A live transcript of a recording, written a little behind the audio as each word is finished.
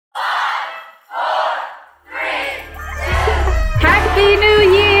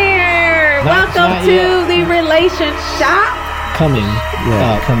Welcome to the Relation Shop. Coming.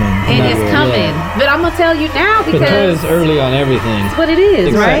 It is coming. But I'm going to tell you now because... Toya's early on everything. That's what it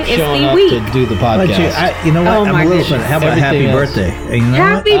is, right? It's showing the up week. to do the podcast. You know what? I'm a little goodness. How about happy birthday? You know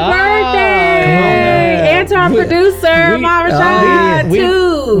happy birthday! Come on, man. And to our producer, Mama Rashad,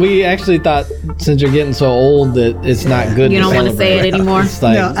 too. We actually thought, since you're getting so old, that it's not good You to don't want to say it anymore? It's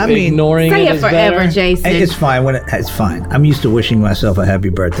like ignoring say it it is forever, better. Jason. It's fine. It's fine. I'm used to wishing myself a happy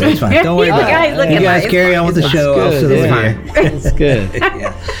birthday. It's fine. Don't worry about it. You guys carry on with the show. I'll sit over here. It's good.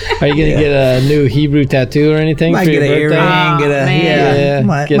 Are you going to get a new Hebrew tattoo or anything Might for your get birthday?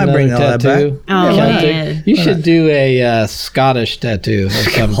 Might bring all that back. Oh, man. You should do a Scottish tattoo of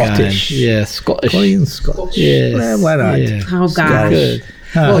some kind. Yeah, Scottish. Yes. Well, why not? Yeah. Oh, gosh. Good.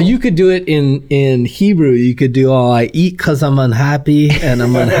 Well, you could do it in Hebrew. You could do I eat because I'm unhappy, and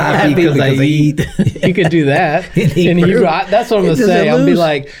I'm unhappy because I eat. You could do that in Hebrew. That's what I'm going to say. I'll be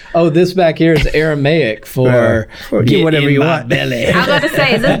like, oh, this back here is Aramaic for get whatever you want. Belly. I was about to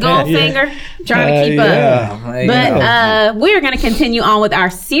say, is this Goldfinger? Trying to keep up. But we're going to continue on with our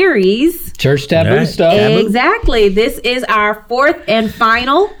series. Church taboo stuff. Exactly. This is our fourth and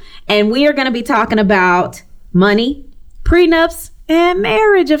final, and we are going to be talking about money, prenups, and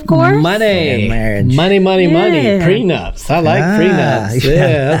marriage, of course. Money. Marriage. Money. Prenups. I like prenups.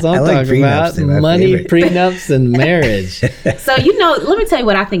 Yeah, that's what I'm talking about. Money, prenups, and marriage. So, let me tell you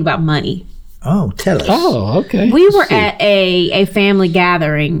what I think about money. Oh, tell us. Oh, okay. We were at a family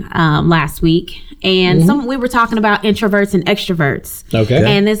gathering last week, and we were talking about introverts and extroverts. Okay.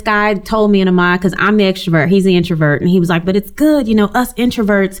 And this guy told me in a mind, because I'm the extrovert, he's the introvert, and he was like, but it's good, us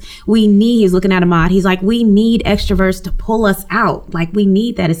introverts, he's looking at Ahmad, he's like, we need extroverts to pull us out. Like, we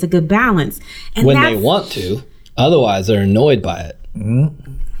need that. It's a good balance. And when they want to. Otherwise, they're annoyed by it.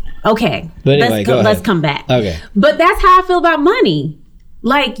 Mm-hmm. Okay. But anyway, let's come back. Okay. But that's how I feel about money.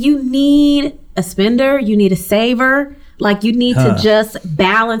 Like, you need a spender, you need a saver. Like, you need to just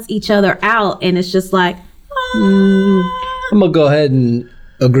balance each other out. And it's just like, I'm going to go ahead and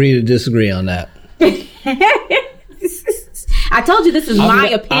agree to disagree on that. I told you this is my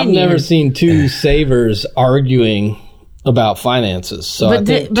opinion. I've never seen two savers arguing about finances. So but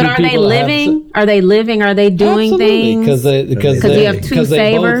are they living? Are they living? Are they doing things? Because you have two savers.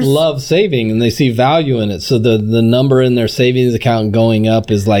 They both love saving and they see value in it. So the number in their savings account going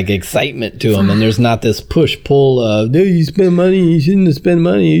up is like excitement to them, and there's not this push pull of, "No, you spend money. You shouldn't spend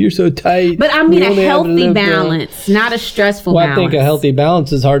money. You're so tight." But I mean a healthy balance, not a stressful balance. I think a healthy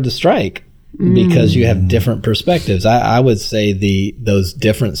balance is hard to strike. Because you have different perspectives. I would say those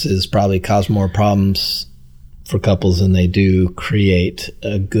differences probably cause more problems for couples than they do create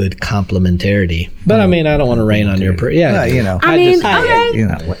a good complementarity. But I mean, I don't want to rain on your he's an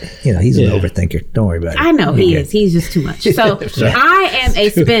overthinker. Don't worry about it. I know he is. He's just too much. So I am a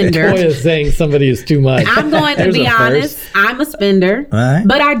spender. Toya is saying somebody is too much. I'm going to be honest. I'm a spender, right.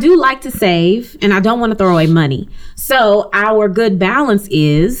 But I do like to save, and I don't want to throw away money. So our good balance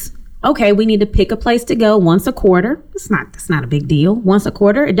is, okay, we need to pick a place to go once a quarter. It's not a big deal. Once a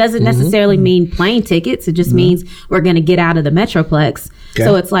quarter. It doesn't necessarily mean plane tickets. It just means we're going to get out of the Metroplex. Okay.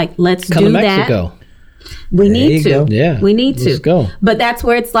 So it's like, let's Come do to Mexico. that. We need to. Go. Yeah. We need to. Let's go. But that's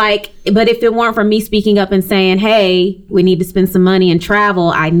where it's like, but if it weren't for me speaking up and saying, hey, we need to spend some money and travel.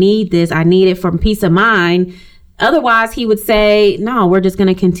 I need this. I need it for peace of mind. Otherwise, he would say, no, we're just going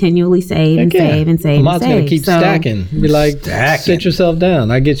to continually save and save and save and save. Mom's going to keep stacking. Be like, sit yourself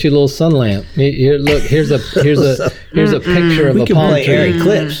down. I get you a little sun lamp. Here, look, here's a picture of a palm tree. We can play Eric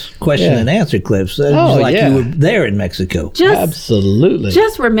clips, question and answer clips. You were there in Mexico. Absolutely.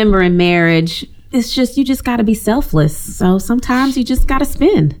 Just remember in marriage, it's just, you just got to be selfless. So sometimes you just got to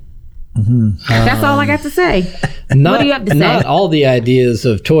spend. Mm-hmm. That's all I got to say. What do you have to say? Not all the ideas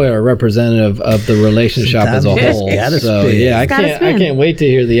of Toya are representative of the relationship as a whole. So I can't wait to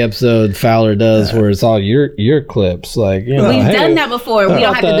hear the episode Fowler does where it's all your clips. Like, we've done that before. We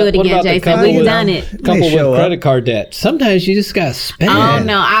don't have to do it again, Jason. We've done it. Couple with credit card debt. Sometimes you just gotta spend. Oh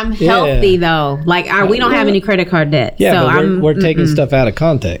no, I'm healthy though. Like we don't have any credit card debt. Yeah, so but we're taking stuff out of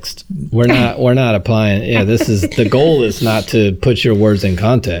context. We're not applying. Yeah, this is the goal is not to put your words in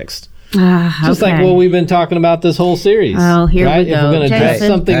context. Just like what we've been talking about this whole series. Oh, here we go. If we're going to address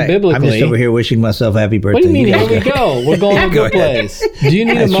something biblically. I'm just over here wishing myself happy birthday. What do you mean, here we go? We're going to a good place. Do you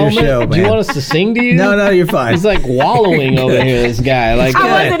need a moment? Do you want us to sing to you? No, you're fine. He's like wallowing over here, this guy. Like,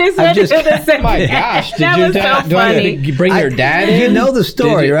 I wasn't expecting to say my gosh, that was so funny. Do I bring your dad in? You know the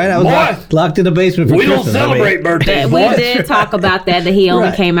story, right? I was locked in the basement for Christmas. We don't celebrate birthdays. We did talk about that he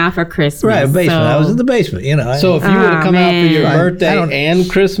only came out for Christmas. Right, basement. I was in the basement, So if you would have come out for your birthday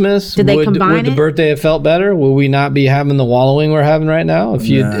and Christmas, did they combine it? Birthday have felt better? Will we not be having the wallowing we're having right now if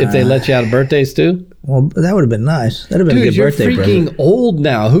they let you out of birthdays too? Well, that would have been nice. That would have been a good birthday present. You're freaking old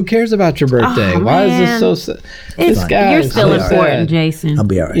now. Who cares about your birthday? Why is this so sad? This guy You're still important, Jason. I'll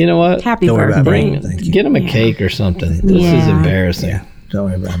be all right. You know what? Happy birthday. Get him a cake or something. This is embarrassing. Yeah. Don't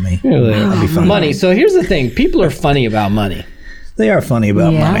worry about me. I'll be fine. Money. So here's the thing. People are funny about money. They are funny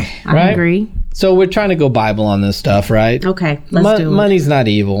about money. I agree. So we're trying to go Bible on this stuff, right? Okay, let's do it. Money's not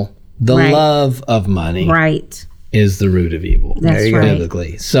evil. The love of money is the root of evil. That's right.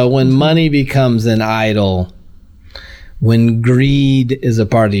 Biblically. So when money becomes an idol, when greed is a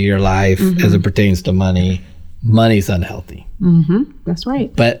part of your life as it pertains to money, money's unhealthy. That's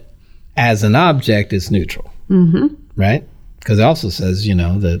right. But as an object, it's neutral. Right? Because it also says,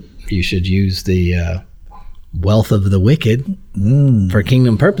 that you should use the wealth of the wicked for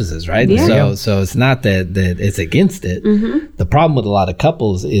kingdom purposes, right? Yeah. So it's not that it's against it. The problem with a lot of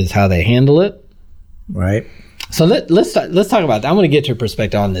couples is how they handle it. Right. So let's talk about that. I want to get your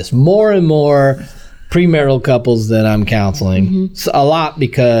perspective on this. More and more premarital couples that I'm counseling, so a lot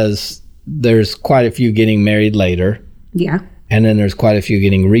because there's quite a few getting married later. Yeah. And then there's quite a few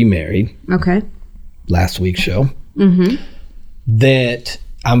getting remarried. Okay. Last week's show. That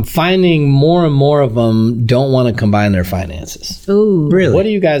I'm finding more and more of them don't want to combine their finances. Ooh. Really? What do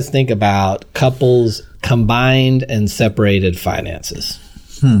you guys think about couples combined and separated finances?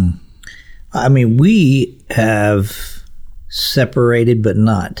 I mean, we have separated, but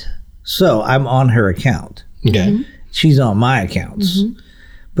not. So I'm on her account. Okay. She's on my accounts.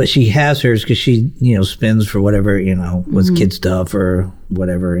 But she has hers because she, spends for whatever, with kid stuff or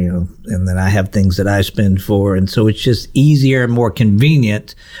whatever, and then I have things that I spend for. And so it's just easier and more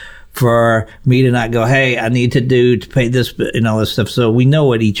convenient for me to not go, hey, I need to pay this and all this stuff. So we know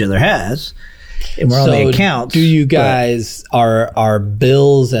what each other has. And we're on the accounts. Do you guys, are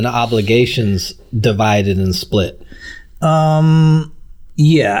bills and obligations divided and split?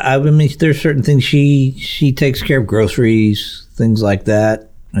 Yeah. I mean, there's certain things she takes care of, groceries, things like that.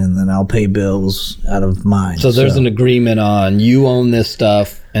 And then I'll pay bills out of mine. So there's an agreement on you own this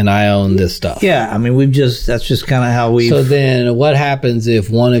stuff and I own this stuff. Yeah, I mean, that's just kind of how we. So then what happens if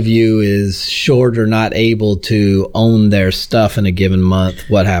one of you is short or not able to own their stuff in a given month?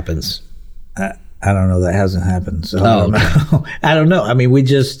 What happens? I don't know. That hasn't happened. So I don't know. I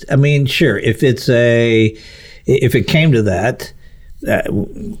mean, sure. If it came to that,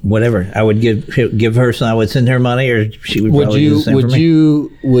 whatever, I would give her some. I would send her money, or she would probably do the same for me.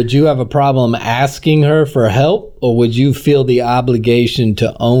 Would you have a problem asking her for help, or would you feel the obligation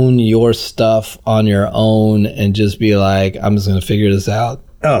to own your stuff on your own and just be like, I'm just going to figure this out,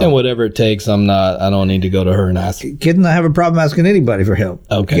 and whatever it takes, I don't need to go to her and ask. Couldn't I have a problem asking anybody for help?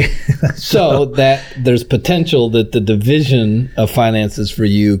 Okay, so that there's potential that the division of finances for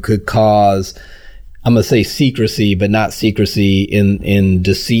you could cause, I'm going to say secrecy, but not secrecy in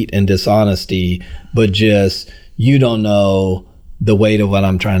deceit and dishonesty, but just you don't know the weight of what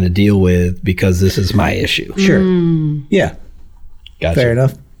I'm trying to deal with because this is my issue. Sure. Yeah. Gotcha. Fair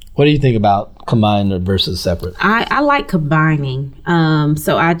enough. What do you think about combined versus separate? I like combining.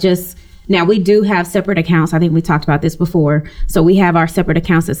 Now, we do have separate accounts. I think we talked about this before. So we have our separate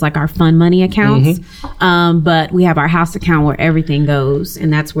accounts. It's like our fun money accounts. But we have our house account where everything goes.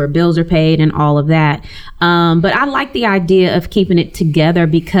 And that's where bills are paid and all of that. But I like the idea of keeping it together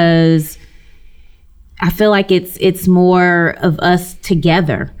because I feel like it's more of us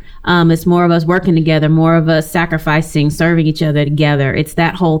together. It's more of us working together, more of us sacrificing, serving each other together. It's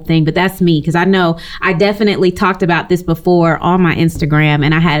that whole thing. But that's me, because I know I definitely talked about this before on my Instagram,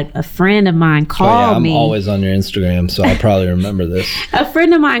 and I had a friend of mine call me. I'm always on your Instagram, so I probably remember this. A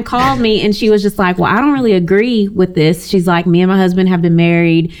friend of mine called me, and she was just like, well, I don't really agree with this. She's like, me and my husband have been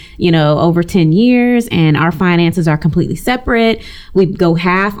married, over 10 years, and our finances are completely separate. We go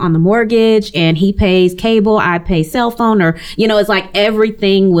half on the mortgage, and he pays cable, I pay cell phone, or, it's like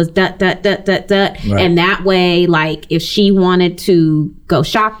everything was Right. And that way, like, if she wanted to go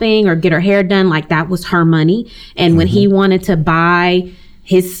shopping or get her hair done, like, that was her money. And when he wanted to buy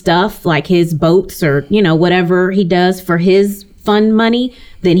his stuff, like his boats or, whatever he does for his fun money,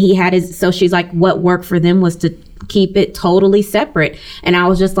 then he had his. So she's like, what worked for them was to keep it totally separate. And I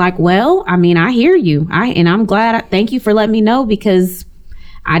was just like, well, I mean, I hear you. And I'm glad. Thank you for letting me know, because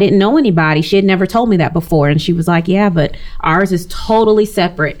I didn't know anybody. She had never told me that before. And she was like, yeah, but ours is totally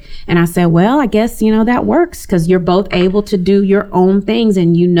separate. And I said, well, I guess, that works, because you're both able to do your own things.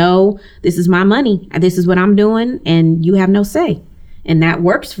 And this is my money. This is what I'm doing. And you have no say. And that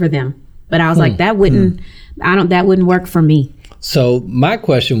works for them. But I was like, that wouldn't work for me. So my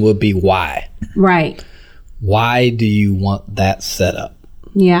question would be why? Right. Why do you want that set up?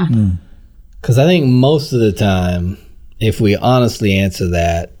 Yeah. Because I think most of the time, if we honestly answer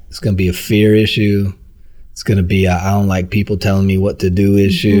that, it's going to be a fear issue. It's going to be a, I don't like people telling me what to do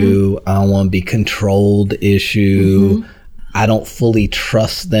issue. I don't want to be controlled issue. I don't fully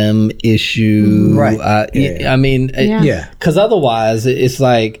trust them issue. Right. I mean, because otherwise it's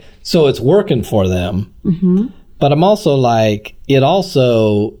like, so it's working for them. But I'm also like, it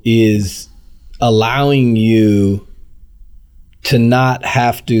also is allowing you to not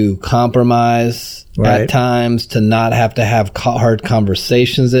have to compromise at times, to not have to have hard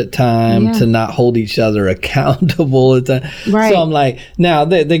conversations at times, to not hold each other accountable at times. Right. So I'm like, now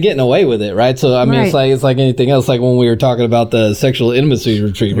they're getting away with it, right? So I mean, it's like anything else. Like when we were talking about the sexual intimacy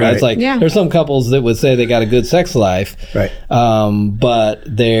retreat, right? It's like there's some couples that would say they got a good sex life, right?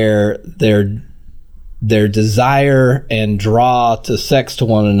 But their desire and draw to sex to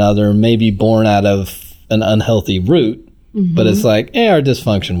one another may be born out of an unhealthy root. But it's like, our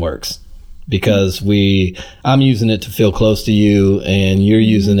dysfunction works because I'm using it to feel close to you and you're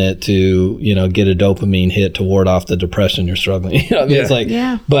using it to, get a dopamine hit to ward off the depression you're struggling. You know what I mean? It's like,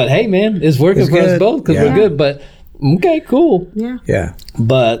 but hey, man, it's working for us both because we're good. But okay, cool. Yeah.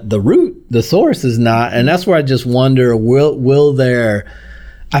 But the root, the source is not. And that's where I just wonder, will there...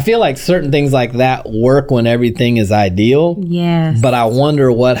 I feel like certain things like that work when everything is ideal. Yes. But I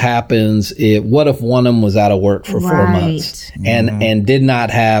wonder what happens what if one of them was out of work for 4 months and did not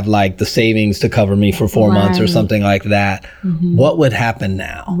have like the savings to cover me for 4 months or something like that. What would happen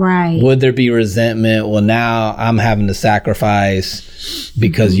now? Right. Would there be resentment? Well, now I'm having to sacrifice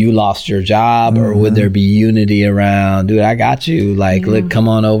because you lost your job, or would there be unity around, dude, I got you. Like, look, come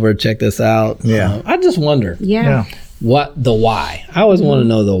on over, check this out. Yeah. I just wonder. Yeah. The why? I always want to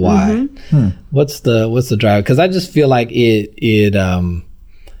know the why. What's the drive? Because I just feel like it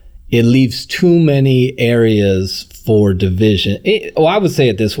leaves too many areas for division. I would say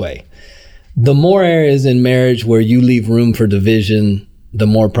it this way: the more areas in marriage where you leave room for division, the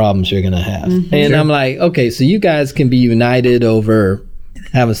more problems you're going to have. And I'm like, okay, so you guys can be united over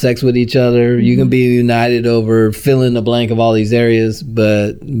having sex with each other. You can be united over fill in the blank of all these areas,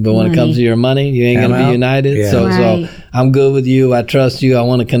 but when it comes to your money, you ain't going to be united. So I'm good with you. I trust you. I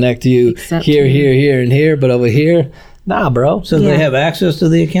want to connect to you. Except here, and here, but over here, nah, bro. So they have access to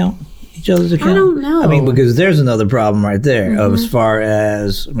the account, each other's account? I don't know. I mean, because there's another problem right there of as far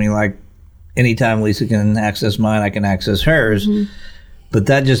as, I mean, like anytime Lisa can access mine, I can access hers. But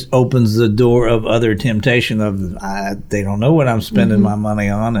that just opens the door of other temptation of they don't know what I'm spending my money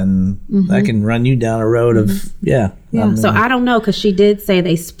on, and I can run you down a road of I mean, so I don't know, because she did say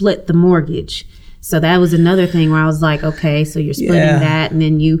they split the mortgage. So that was another thing where I was like, okay, so you're splitting that, and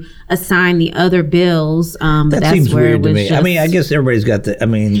then you assign the other bills. But that that's seems where weird it was to me. just, I mean, I guess everybody's got the. I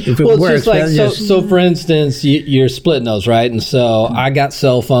mean, if it Well, works, it's just like so. For instance, you're splitting those, right? And so I got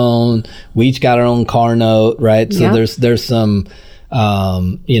cell phone. We each got our own car note, right? So there's some.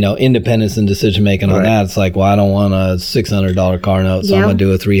 Independence and decision making on that. It's like, well, I don't want a $600 car note, so I'm gonna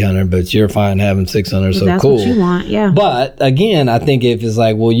do a $300. But you're fine having $600, so that's cool. what you want, But again, I think if it's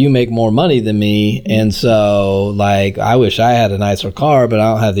like, well, you make more money than me, and so like, I wish I had a nicer car, but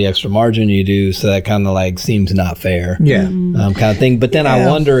I don't have the extra margin you do, so that kind of like seems not fair, kind of thing. But then I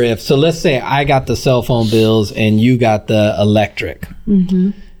wonder if, so let's say I got the cell phone bills and you got the electric,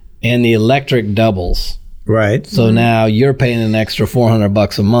 and the electric doubles. Right. So now you're paying an extra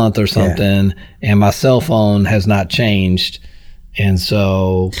 $400 a month or something, and my cell phone has not changed. And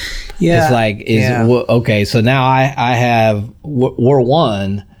so it's like, okay, so now I have, we're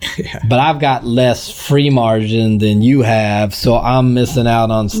one, but I've got less free margin than you have, so I'm missing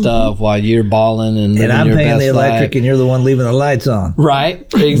out on stuff while you're balling and living I'm your paying best the electric life. and you're the one leaving the lights on.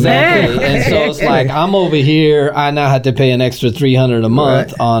 Right, exactly. And so it's like, I'm over here, I now have to pay an extra $300 a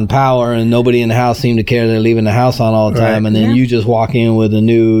month on power, and nobody in the house seem to care. They're leaving the house on all the time, and then you just walk in with a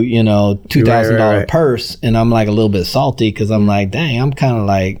new, $2,000 purse, and I'm like a little bit salty because I'm like, dang, I'm kind of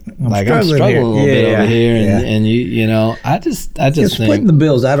like I'm struggling a little bit over here, and I just think splitting the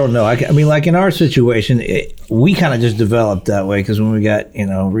bills. I don't know. I mean, like in our situation, we kind of just developed that way because when we got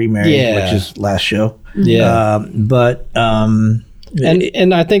remarried, which is last show, and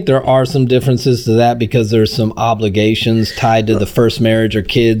I think there are some differences to that because there's some obligations tied to the first marriage or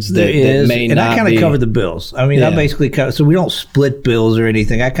kids that may not be. And I kind of cover the bills. I mean, I basically cover, so we don't split bills or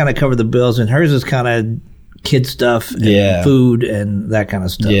anything. I kind of cover the bills, and hers is kind of kid stuff and food and that kind of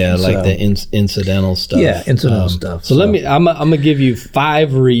stuff. Yeah, like the incidental stuff. Yeah, incidental stuff. So I'm going to give you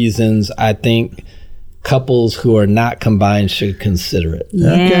 5 reasons I think couples who are not combined should consider it.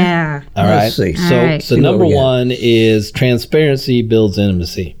 Yeah. All right. Let's see. So number 1 is transparency builds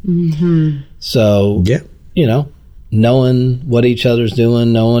intimacy. So, knowing what each other's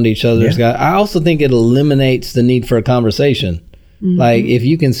doing, knowing what each other's got. I also think it eliminates the need for a conversation. Like if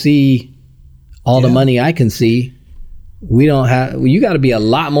you can see all the money I can see, you got to be a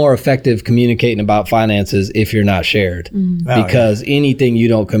lot more effective communicating about finances if you're not shared, because anything you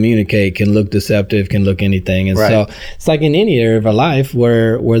don't communicate can look deceptive, can look anything. And so it's like in any area of our life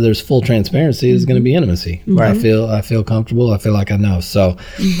where there's full transparency, there's going to be intimacy. I feel comfortable. I feel like I know. So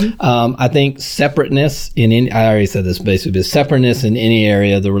I think separateness I already said this basically, but separateness in any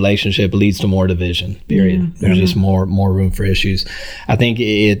area of the relationship leads to more division, period. There's just more room for issues. I think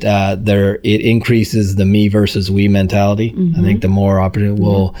it increases the me versus we mentality. I think the more opportunity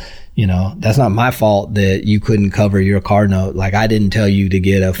that's not my fault that you couldn't cover your car note. Like I didn't tell you to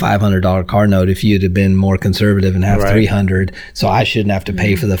get a $500 car note if you'd have been more conservative and have $300. So I shouldn't have to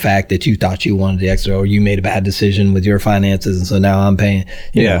pay for the fact that you thought you wanted the extra, or you made a bad decision with your finances. And so now I'm paying,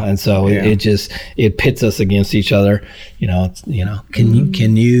 you know, and so it pits us against each other.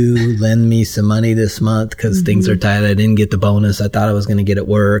 Can you lend me some money this month? Cause things are tight. I didn't get the bonus. I thought I was going to get at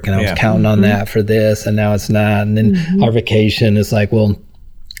work and I was counting on that for this, and now it's not. And then our vacation is like, well,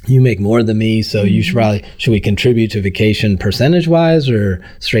 you make more than me, so you should we contribute to vacation percentage wise or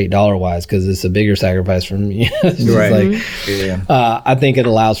straight dollar wise? Because it's a bigger sacrifice for me. I think it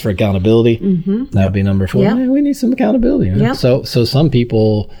allows for accountability. That would be number 4. Yeah, we need some accountability. Right? So some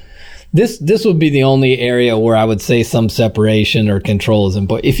people, this would be the only area where I would say some separation or control is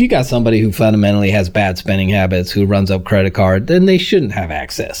important. If you got somebody who fundamentally has bad spending habits, who runs up credit card, then they shouldn't have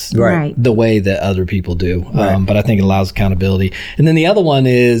access the way that other people do. But I think it allows accountability. And then the other one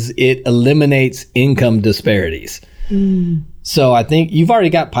is it eliminates income disparities. So I think you've already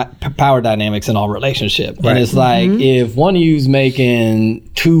got power dynamics in all relationship. And it's like if one of you's making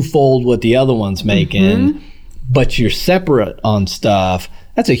twofold what the other one's making, but you're separate on stuff,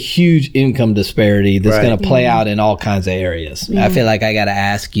 that's a huge income disparity that's going to play out in all kinds of areas. I feel like I got to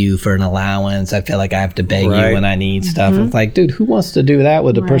ask you for an allowance. I feel like I have to beg you when I need stuff. It's like, dude, who wants to do that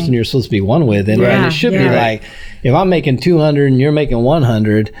with the person you're supposed to be one with? And it should be like, if I'm making 200 and you're making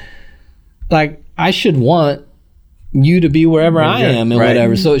 100, like I should want you to be wherever I am and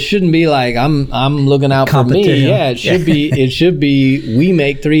whatever. So it shouldn't be like I'm looking out for me. Yeah, it should be we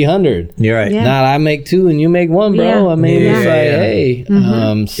make 300. You're right. Not I make 2 and you make 1, bro. I mean, it's like,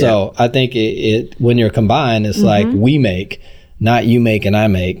 hey. So I think it when you're combined, it's like we make, not you make and I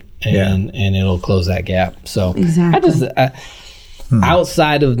make, and it'll close that gap. So I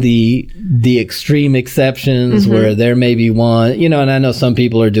outside of the extreme exceptions where there may be one, and I know some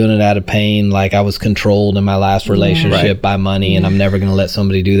people are doing it out of pain. Like I was controlled in my last relationship by money and I'm never going to let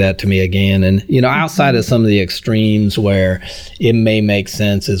somebody do that to me again. And, outside of some of the extremes where it may make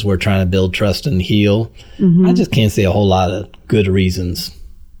sense as we're trying to build trust and heal, I just can't see a whole lot of good reasons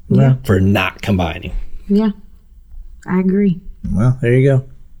for not combining. Yeah, I agree. Well, there you go.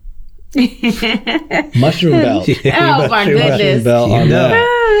 Mushroom belt. Oh my goodness. Belt on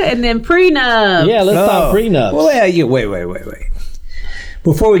that. And then prenups. Yeah, let's talk prenups. Well, wait.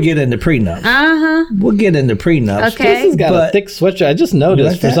 Before we get into prenups, we'll get into prenups. Okay. This has got a thick sweatshirt. I just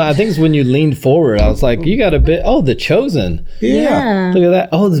noticed. I think it's when you leaned forward. I was like, you got a bit. Oh, The Chosen. Yeah. Look at that.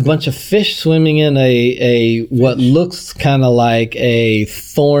 Oh, there's a bunch of fish swimming in a what looks kind of like a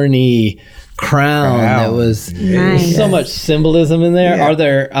thorny crown that was nice. So much symbolism in there. Are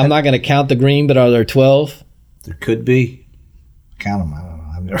there, I'm not going to count the green, but are there 12? There could be. Count them. I don't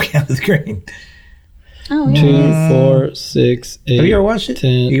know. I've never counted the green. Oh, yeah. 2, 4, 6, 8. Have you ever watched it? 10.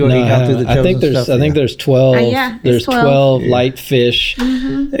 You No, I think there's 12. There's 12 light fish.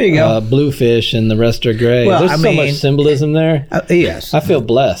 There you go. Blue fish, and the rest are gray. Well, there's so much symbolism there. Yes. I feel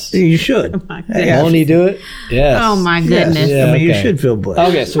blessed. You should. Won't he do it? Yes. Oh my goodness. Yeah, I mean, you should feel blessed.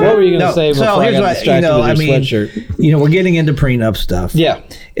 Okay, so what were you going to say before I got distracted with your sweatshirt? We're getting into prenup stuff. Yeah.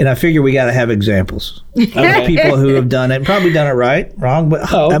 And I figure we got to have examples. People who have done it, probably done it right, wrong.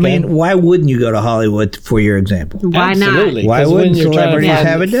 But I mean, why wouldn't you go to Hollywood for your example? Why Absolutely. not? Why wouldn't celebrities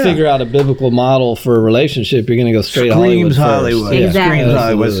have it done? Figure out a biblical model for a relationship, you're going to go straight to Hollywood. Hollywood. Exactly. Screams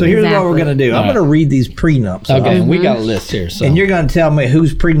Hollywood. So here's what we're going to do. I'm going to read these prenups. Okay, we got a list here. So. And you're going to tell me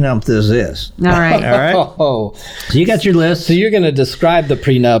whose prenup this is. All right. All right. Oh. So you got your list. So you're going to describe the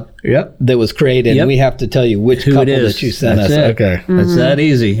prenup that was created. And we have to tell you which couple that you sent us. Okay. It's that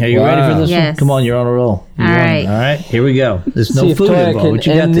easy. Are you ready for this one? Yes. Come on, you're on a roll. All right. All right. Here we go. There's no food involved, but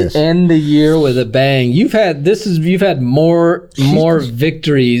you got this. End the year with a bang. You've had more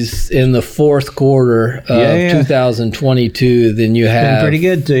victories in the fourth quarter of 2022 than you have. Pretty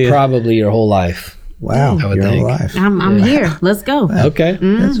good to you. Probably your whole life. Wow, you're alive. I'm here. Let's go. Okay.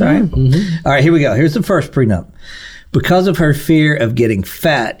 That's all right. All right, here we go. Here's the first prenup. Because of her fear of getting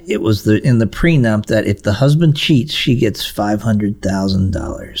fat, it was in the prenup that if the husband cheats, she gets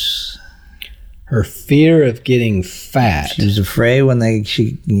 $500,000. Her fear of getting fat. She was afraid when they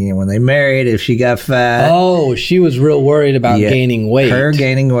married, if she got fat. Oh, she was real worried about gaining weight. Her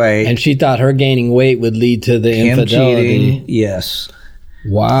gaining weight. And she thought her gaining weight would lead to the infidelity. Cheating. Yes.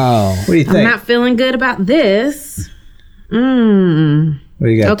 Wow. What do you think? I'm not feeling good about this. What do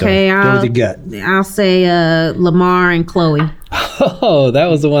you got? Okay, go with your gut. I'll say Lamar and Chloe. Oh, that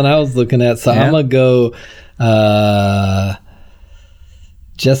was the one I was looking at. So I'm going to go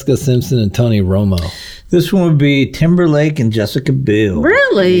Jessica Simpson and Tony Romo. This one would be Timberlake and Jessica Biel.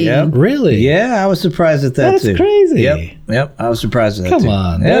 Really? Yep. Really? Yeah, I was surprised at that That's too. crazy. Yep. I was surprised at that Come too.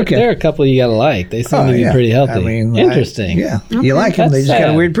 on. Yeah, There are a couple you got to like. They seem to be pretty healthy. I mean, interesting. You like them. That's They just got a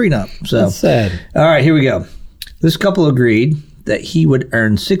sad. weird prenup. So That's sad. All right, here we go. This couple agreed that he would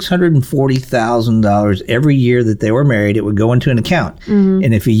earn $640,000 every year that they were married. It would go into an account. Mm-hmm.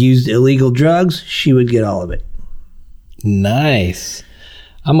 And if he used illegal drugs, she would get all of it. Nice.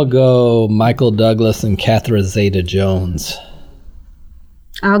 I'm going to go Michael Douglas and Catherine Zeta-Jones.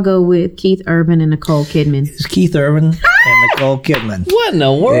 I'll go with Keith Urban and Nicole Kidman. It's Keith Urban and Nicole Kidman. What in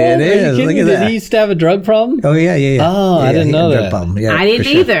the world? It is. Are you Look kidding at me? that. Did he used to have a drug problem? Oh, yeah. Oh, I didn't he know had a that. problem. Yeah, I didn't for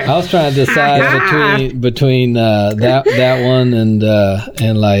sure. either. I was trying to decide between that one and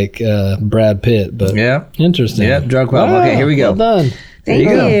like Brad Pitt, but Yeah. Interesting. Yeah, drug problem. Wow, Okay, here we go. Well done. Thank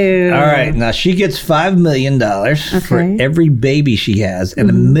you. All right, now she gets $5 million for every baby she has, and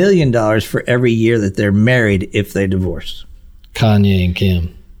 $1 million for every year that they're married if they divorce. Kanye and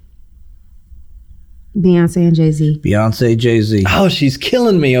Kim. Beyonce and Jay-Z. Beyonce, Jay-Z. Oh, she's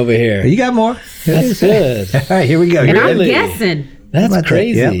killing me over here. You got more? That's good. All right, here we go. And Really? I'm guessing. That's Yep,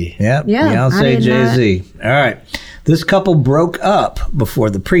 crazy. Yep. Yeah, I Beyonce, did Jay-Z. All right. This couple broke up before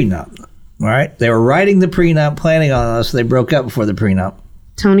the prenup. All right. They were writing the prenup, planning on us. They broke up before the prenup.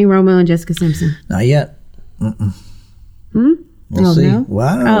 Tony Romo and Jessica Simpson. Not yet. We'll see. No? Well,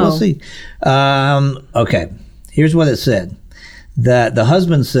 I don't know. We'll see. Okay. Here's what it said. That the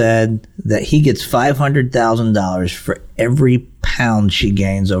husband said that he gets $500,000 for every pound she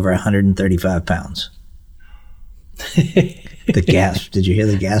gains over 135 pounds. The gasp. Did you hear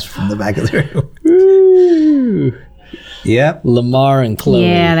the gasp from the back of the room? Yep. Lamar and Chloe.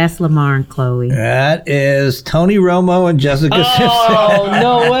 Yeah, that's Lamar and Chloe. That is Tony Romo and Jessica Simpson. Oh,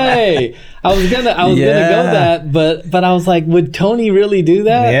 no way. I was gonna go that, but I was like, would Tony really do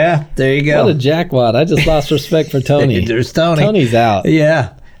that? Yeah, there you go. What a jackwad. I just lost respect for Tony. There's Tony. Tony's out.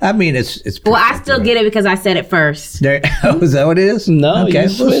 Yeah. I mean, it's Well, I still get it because I said it first. There, oh, is that what it is? No, okay, you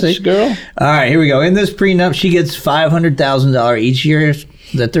switch, girl. All right, here we go. In this prenup, she gets $500,000 each year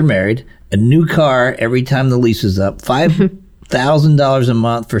that they're married, a new car every time the lease is up, $5,000 a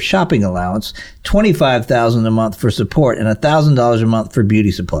month for shopping allowance, $25,000 a month for support, and $1,000 a month for beauty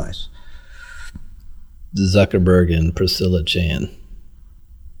supplies. Zuckerberg and Priscilla Chan.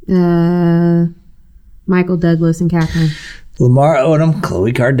 Michael Douglas and Catherine. Lamar Odom,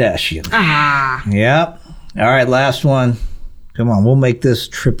 Khloe Kardashian. Yep. All right, last one. Come on, we'll make this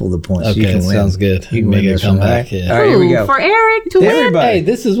triple the points. Okay, You can win. sounds good. You can Make win a this one, comeback, all right? yeah. All right, here we go. For Eric to Everybody. Hey,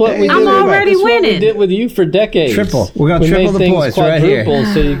 this is what we I'm did. already This is what we winning. did with you for decades. Triple. We're gonna We triple made the things points right here.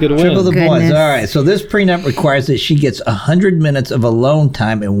 quadruple so you could win. Triple the Goodness. points. All right. So this prenup requires that she gets 100 minutes of alone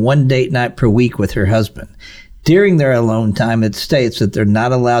time and one date night per week with her husband. During their alone time, it states that they're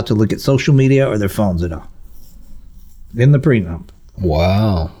not allowed to look at social media or their phones at all. In the prenup.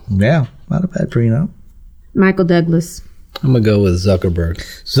 Wow. Yeah, not a bad prenup. Michael Douglas. I'm going to go with Zuckerberg.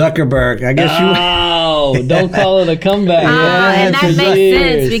 Zuckerberg. I guess you. Oh, don't call it a comeback. And that for makes years.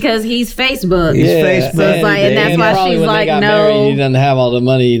 sense because he's Facebook. He's Facebook. So it's like, and that's why probably she's when they like, got no. married, he doesn't have all the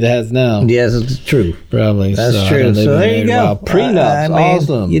money he has now. Yes, it's true. Probably. That's So, true. they've So been there you married a go. while. Prenups. I mean,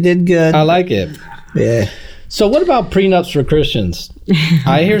 Awesome. You did good. I like it. Yeah. So what about prenups for Christians?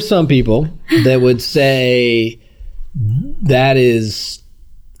 I hear some people that would say that is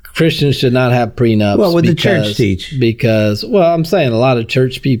Christians should not have prenups. What would the church teach? Because, well, I'm saying a lot of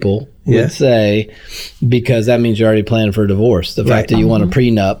church people would say because that means you're already planning for a divorce. The fact that you want a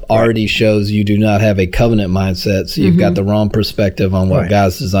prenup already shows you do not have a covenant mindset. So you've got the wrong perspective on what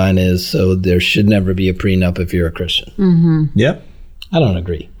God's design is. So there should never be a prenup if you're a Christian. Yep. I don't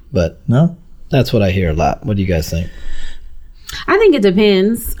agree, but No? that's what I hear a lot. What do you guys think? I think it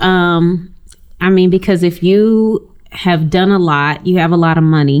depends. I mean, because if you have done a lot, you have a lot of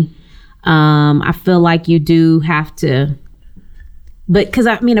money. I feel like you do have to, but because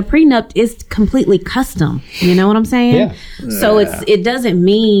I mean, a prenup is completely custom. You know what I'm saying? Yeah. So it doesn't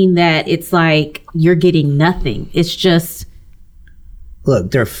mean that it's like you're getting nothing. It's just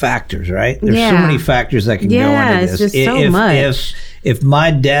look, there are factors, right? There's so Yeah. many factors that can go Yeah, into it's this. just so much. If my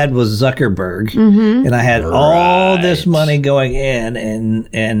dad was Zuckerberg and I had all this money going in,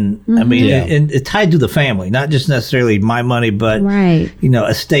 and I mean, and it's tied to the family, not just necessarily my money, but Right.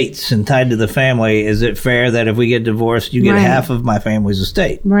 estates and tied to the family. Is it fair that if we get divorced, you get Right. half of my family's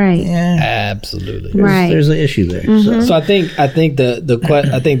estate? Right. Yeah, Absolutely. Right. there's an issue there. So I think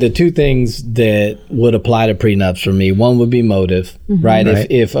the two things that would apply to prenups for me, one would be motive, right? Right.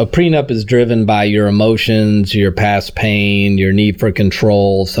 If a prenup is driven by your emotions, your past pain, your need for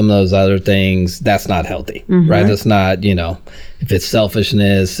control, some of those other things, that's not healthy, right? That's not, if it's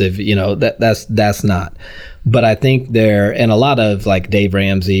selfishness, if that's not. But I think and a lot of like Dave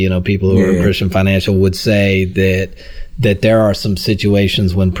Ramsey, people who are in Christian Financial would say that there are some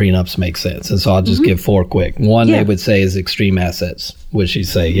situations when prenups make sense. And so I'll just give 4 quick. One they would say is extreme assets, which you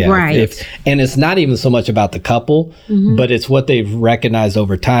say, Right. and it's not even so much about the couple, but it's what they've recognized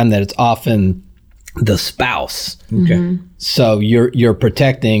over time that it's often the spouse. Okay. So you're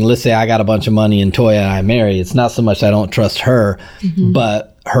protecting, let's say I got a bunch of money in Toya and I marry. It's not so much I don't trust her, but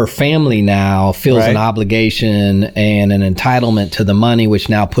her family now feels an obligation and an entitlement to the money, which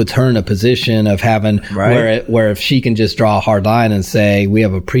now puts her in a position of having where if she can just draw a hard line and say, we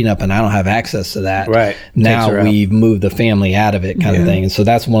have a prenup and I don't have access to that. Right. Now we've moved the family out of it kind of thing. And so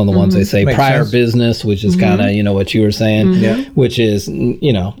that's one of the ones they say. Makes Prior sense. business, which is kind of, what you were saying, which is,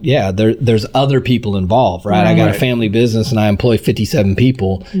 there's other people involved, right? I got a family business and I employ 57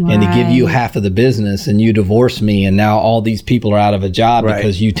 people and to give you half of the business and you divorce me and now all these people are out of a job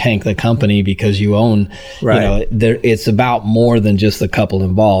because you tank the company because you own, it's about more than just the couple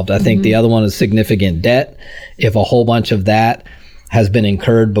involved. I think the other one is significant debt. If a whole bunch of that has been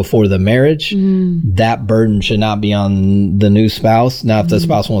incurred before the marriage, that burden should not be on the new spouse. Now, if the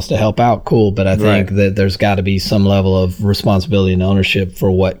spouse wants to help out, cool. But I think that there's got to be some level of responsibility and ownership for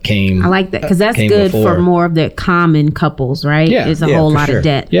what came. I like that because that's came good before. for more of the common couples, right? Yeah. It's a Yeah, whole for lot sure. of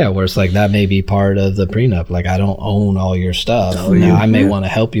debt. Yeah, where it's like that may be part of the prenup. Like I don't own all your stuff. Now I may want to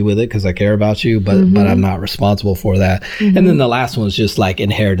help you with it because I care about you, but I'm not responsible for that. And then the last one is just like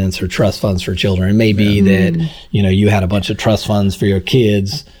inheritance or trust funds for children. It may be that you had a bunch of trust funds for your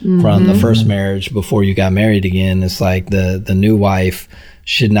kids from the first marriage before you got married again. It's like the new wife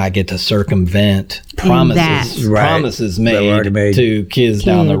should not get to circumvent promises promises made to kids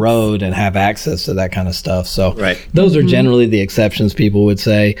down the road and have access to that kind of stuff. So those are generally the exceptions people would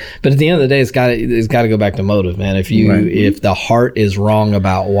say. But at the end of the day, it's got to go back to motive, man. If the heart is wrong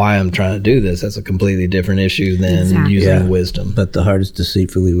about why I'm trying to do this, that's a completely different issue than using wisdom. But the heart is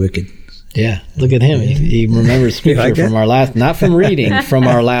deceitfully wicked. Yeah, look at him. He remembers scripture from our last, not from reading, from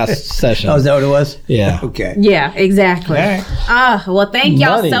our last session. Oh, is that what it was? Yeah. Okay. Yeah, exactly. All right. Well, thank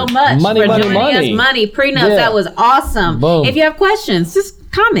y'all Money. so much Money, for money, joining money. us. Money prenups. Yeah. That was awesome. Boom. If you have questions, just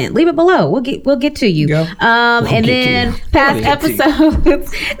comment, leave it below. We'll get to you. And then past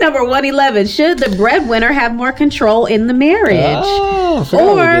episodes number 111. Should the breadwinner have more control in the marriage? Oh, I forgot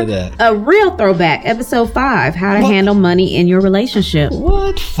we Or did that. a real throwback, episode 5, how to handle money in your relationship.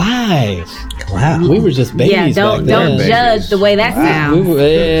 What? 5? Wow. We were just babies. Yeah, don't back then. judge the way that sounds. We were,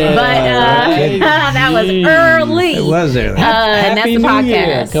 That was early. It was early. And that's Happy the New podcast.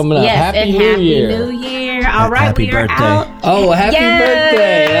 Year coming up. Yes, Happy and New Happy Year. New Year. All right, Happy we are birthday. out. Oh, happy Yes.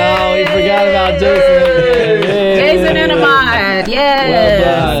 birthday. Oh, we forgot about Jason. Jason and Ahmad. Yes.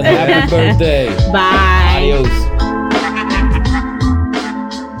 Well done. Happy birthday. Bye. Adios.